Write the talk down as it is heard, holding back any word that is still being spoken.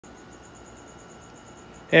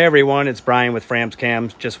Hey everyone, it's Brian with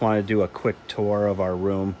FramsChams. Just wanted to do a quick tour of our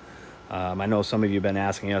room. I know some of you have been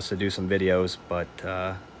asking us to do some videos, but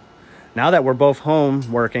now that we're both home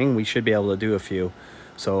working, we should be able to do a few.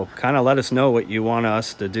 So kind of let us know what you want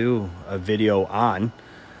us to do a video on.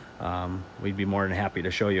 We'd be more than happy to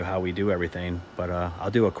show you how we do everything, but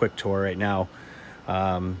I'll do a quick tour right now.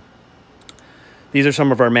 These are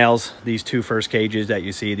some of our males. These two first cages that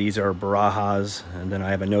you see, these are Barajas, and then I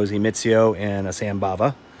have a Nosy Mitsio and a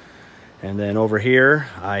Sambava. And then over here,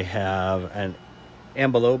 I have an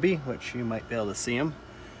Ambelobi, which you might be able to see him.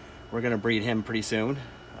 We're gonna breed him pretty soon.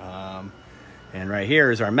 And right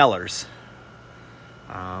here is our Mellors.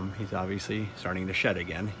 He's obviously starting to shed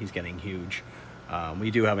again. He's getting huge.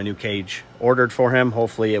 We do have a new cage ordered for him.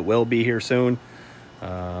 Hopefully it will be here soon.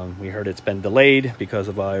 We heard it's been delayed because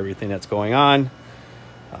of everything that's going on.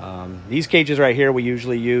 These cages right here we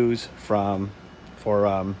usually use for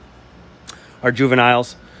our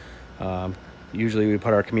juveniles. Usually we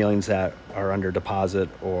put our chameleons that are under deposit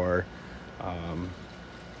or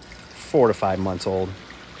 4 to 5 months old.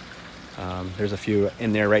 There's a few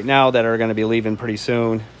in there right now that are going to be leaving pretty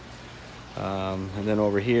soon. And then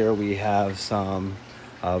over here we have some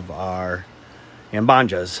of our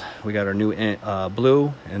Ambanjas. We got our new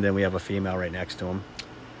blue, and then we have a female right next to him.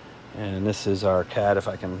 And this is our cat, if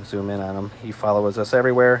I can zoom in on him. He follows us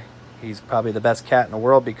everywhere. He's probably the best cat in the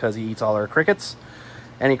world because he eats all our crickets.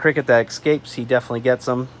 Any cricket that escapes, he definitely gets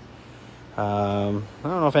them. I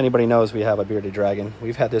don't know if anybody knows we have a bearded dragon.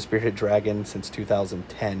 We've had this bearded dragon since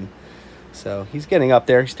 2010. So he's getting up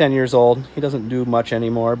there. He's 10 years old. He doesn't do much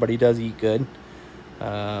anymore, but he does eat good.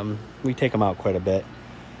 We take him out quite a bit.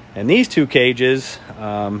 And these two cages,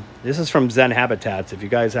 this is from Zen Habitats. If you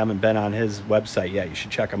guys haven't been on his website yet, you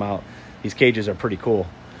should check them out. These cages are pretty cool.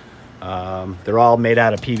 They're all made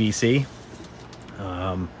out of PVC.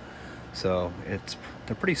 So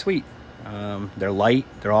they're pretty sweet. They're light.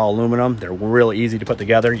 They're all aluminum. They're real easy to put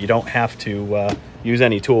together. You don't have to use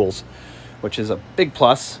any tools, which is a big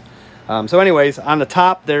plus. So anyways, on the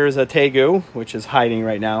top, there's a Tegu, which is hiding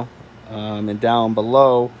right now. And down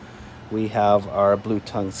below, we have our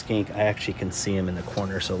blue-tongued skink. I actually can see him in the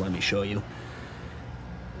corner, so let me show you.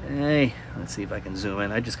 Hey, let's see if I can zoom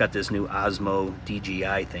in. I just got this new Osmo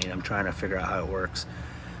DJI thing. I'm trying to figure out how it works.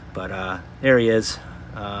 But there he is.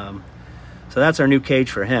 So that's our new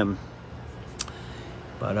cage for him.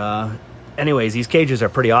 But anyways, these cages are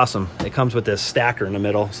pretty awesome. It comes with this stacker in the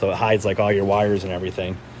middle, so it hides like all your wires and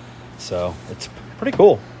everything. So it's pretty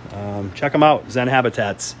cool. Check them out, Zen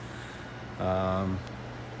Habitats.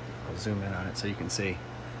 I'll zoom in on it so you can see.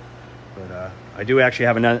 But I do actually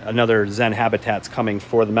have another Zen Habitats coming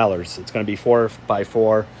for the Mellors. It's going to be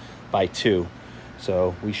 4x4 by 2.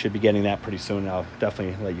 So we should be getting that pretty soon. I'll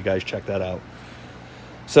definitely let you guys check that out.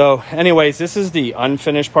 So anyways, this is the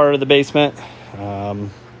unfinished part of the basement.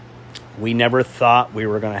 We never thought we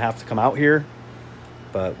were going to have to come out here,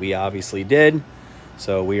 but we obviously did.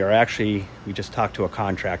 So we just talked to a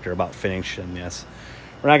contractor about finishing this.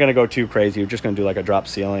 We're not going to go too crazy. We're just going to do like a drop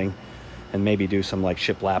ceiling and maybe do some like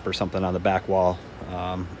shiplap or something on the back wall.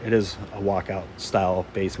 It is a walkout style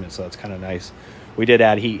basement, so it's kind of nice. We did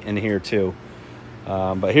add heat in here too.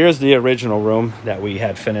 But here's the original room that we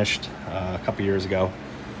had finished a couple years ago.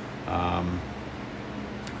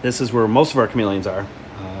 This is where most of our chameleons are.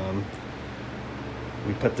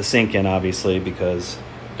 We put the sink in, obviously, because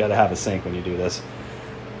you got to have a sink when you do this.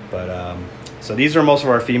 But so these are most of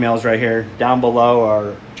our females right here. Down below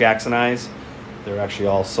are Jackson eyes. They're actually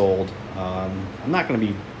all sold. I'm not going to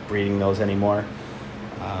be breeding those anymore.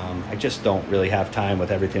 I just don't really have time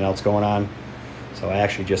with everything else going on. So I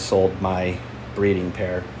actually just sold my breeding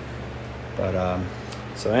pair. But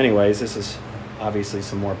so anyways, this is obviously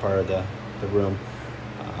some more part of the room.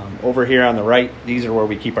 Over here on the right, these are where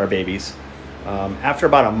we keep our babies. After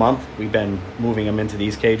about a month, we've been moving them into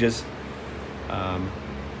these cages.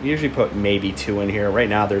 We usually put maybe 2 in here. Right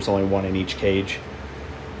now there's only 1 in each cage.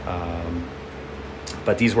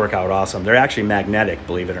 But these work out awesome. They're actually magnetic,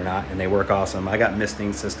 believe it or not, and they work awesome. I got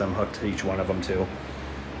misting system hooked to each one of them too.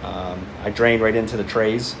 I drain right into the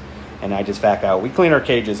trays and I just vac out. We clean our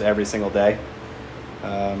cages every single day.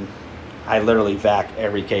 I literally vac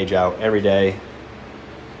every cage out every day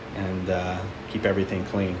and keep everything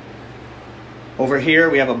clean. Over here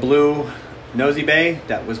we have a blue Nosy Bay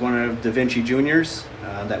that was one of Da Vinci Juniors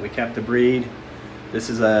that we kept to breed. This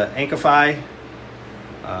is a Ankify.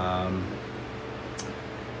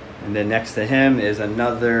 And then next to him is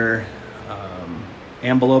another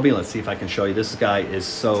Ambelobi. Let's see if I can show you. This guy is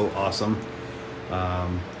so awesome.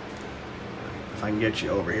 If I can get you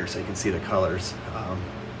over here so you can see the colors.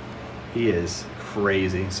 He is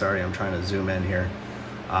crazy. Sorry, I'm trying to zoom in here.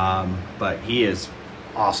 But he is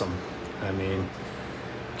awesome. I mean,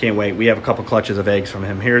 can't wait. We have a couple clutches of eggs from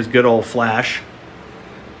him. Here's good old Flash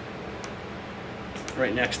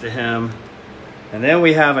right next to him. And then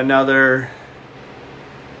we have another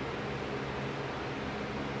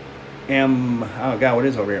oh God, what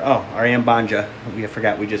is over here? Oh, our Ambanja. We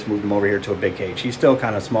forgot we just moved him over here to a big cage. He's still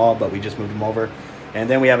kind of small, but we just moved him over. And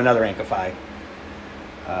then we have another Ankify.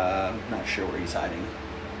 Not sure where he's hiding.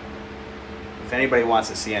 If anybody wants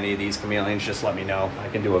to see any of these chameleons, just let me know. I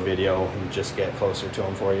can do a video and just get closer to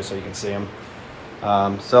them for you so you can see them.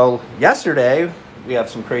 So yesterday, we have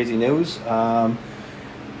some crazy news.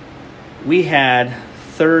 We had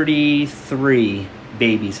 33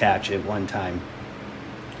 babies hatch at one time.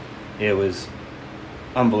 It was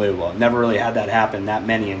unbelievable. Never really had that happen, that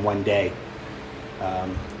many in one day.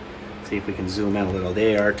 See if we can zoom in a little.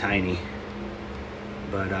 They are tiny.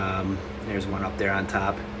 But there's one up there on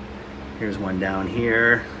top. Here's one down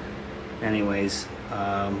here. Anyways,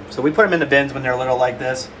 so we put them in the bins when they're little like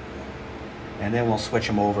this. And then we'll switch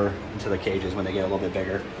them over into the cages when they get a little bit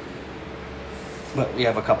bigger. But we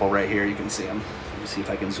have a couple right here. You can see them. Let me see if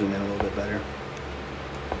I can zoom in a little bit better.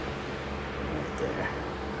 Right there.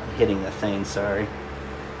 I'm hitting the thing, sorry.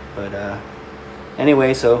 But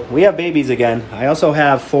anyway, so we have babies again. I also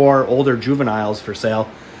have 4 older juveniles for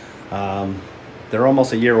sale. They're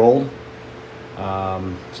almost a year old.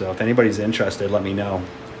 So if anybody's interested, let me know.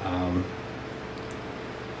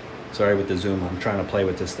 Sorry with the zoom. I'm trying to play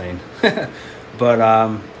with this thing.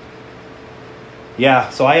 But yeah,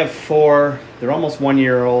 so I have 4. They're almost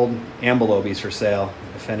 1-year-old ambulobes for sale.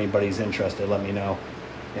 If anybody's interested, let me know.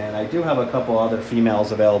 And I do have a couple other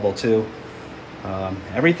females available too.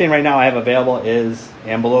 Everything right now I have available is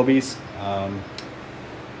ambulobes.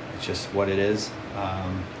 It's just what it is.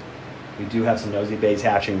 We do have some nosy bays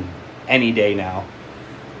hatching any day now.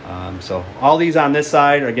 So all these on this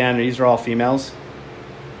side, again, these are all females.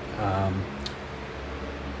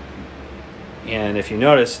 And if you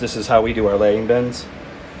notice, this is how we do our laying bins.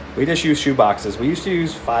 We just use shoe boxes. We used to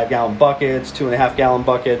use 5-gallon buckets, 2.5-gallon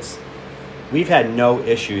buckets. We've had no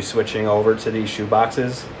issue switching over to these shoe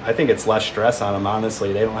boxes. I think it's less stress on them,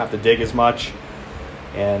 honestly. They don't have to dig as much,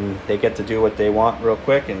 and they get to do what they want real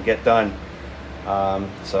quick and get done.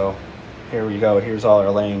 So here we go. Here's all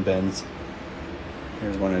our laying bins.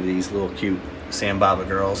 Here's one of these little cute Sambaba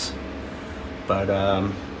girls.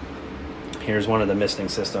 But here's one of the misting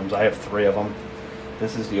systems. I have 3 of them.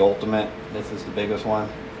 This is the ultimate. This is the biggest one.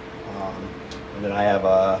 And then I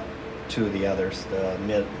have 2 of the others, the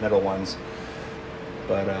middle ones.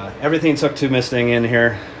 But everything took to misting in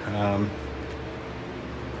here.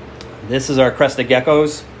 This is our crested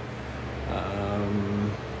geckos.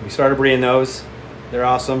 We started breeding those. They're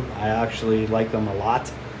awesome. I actually like them a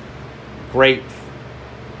lot. Great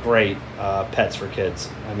pets for kids.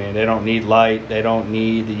 I mean, they don't need light. They don't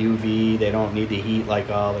need the UV. They don't need the heat like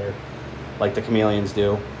the chameleons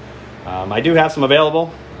do. I do have some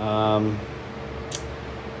available.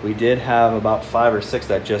 We did have about 5 or 6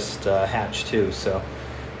 that just hatched too. So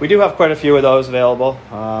we do have quite a few of those available.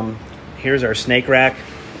 Here's our snake rack.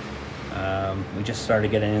 We just started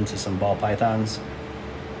getting into some ball pythons.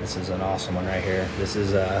 This is an awesome one right here. This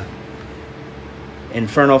is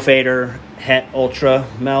Inferno Fader Het Ultra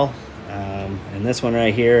Mel. And this one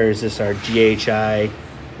right here is just our GHI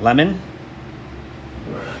Lemon.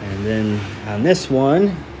 And then on this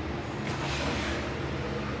one,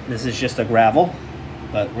 this is just a gravel,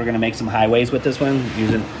 but we're gonna make some highways with this one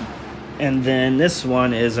using. And then this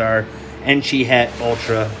one is our Enchi Het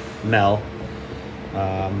Ultra Mel.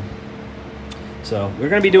 So we're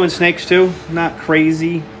gonna be doing snakes too. Not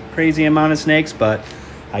crazy amount of snakes, but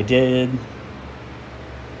I did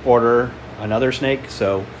order another snake,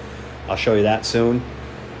 so I'll show you that soon.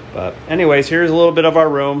 But anyways, here's a little bit of our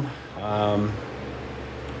room.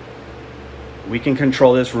 We can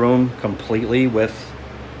control this room completely with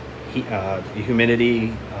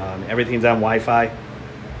humidity. Everything's on Wi-Fi.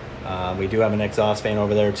 We do have an exhaust fan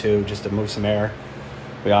over there too, just to move some air.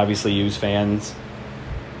 We obviously use fans.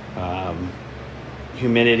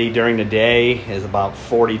 Humidity during the day is about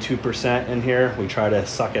 42% in here. We try to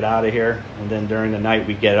suck it out of here, and then during the night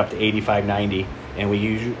we get up to 85, 90, and we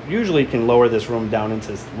usually can lower this room down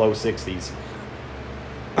into low 60s.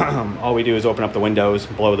 All we do is open up the windows,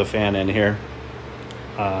 blow the fan in here,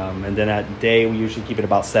 and then at day we usually keep it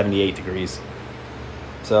about 78 degrees.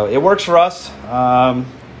 So it works for us.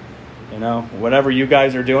 You know, whatever you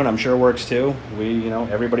guys are doing, I'm sure works too.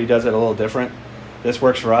 Everybody does it a little different. This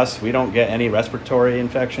works for us. We don't get any respiratory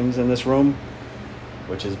infections in this room,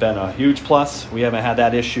 which has been a huge plus. We haven't had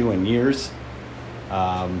that issue in years.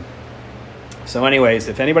 So anyways,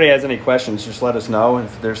 if anybody has any questions, just let us know.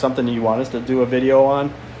 If there's something you want us to do a video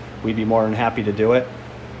on, we'd be more than happy to do it.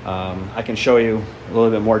 I can show you a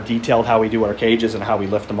little bit more detailed how we do our cages and how we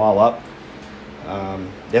lift them all up.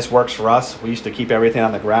 This works for us. We used to keep everything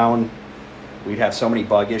on the ground. We'd have so many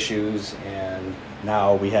bug issues, and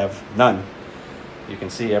now we have none. You can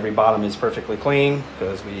see every bottom is perfectly clean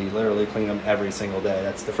because we literally clean them every single day.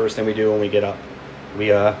 That's the first thing we do when we get up.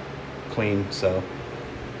 We clean. So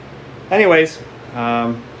anyways,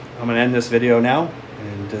 I'm going to end this video now,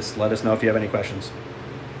 and just let us know if you have any questions.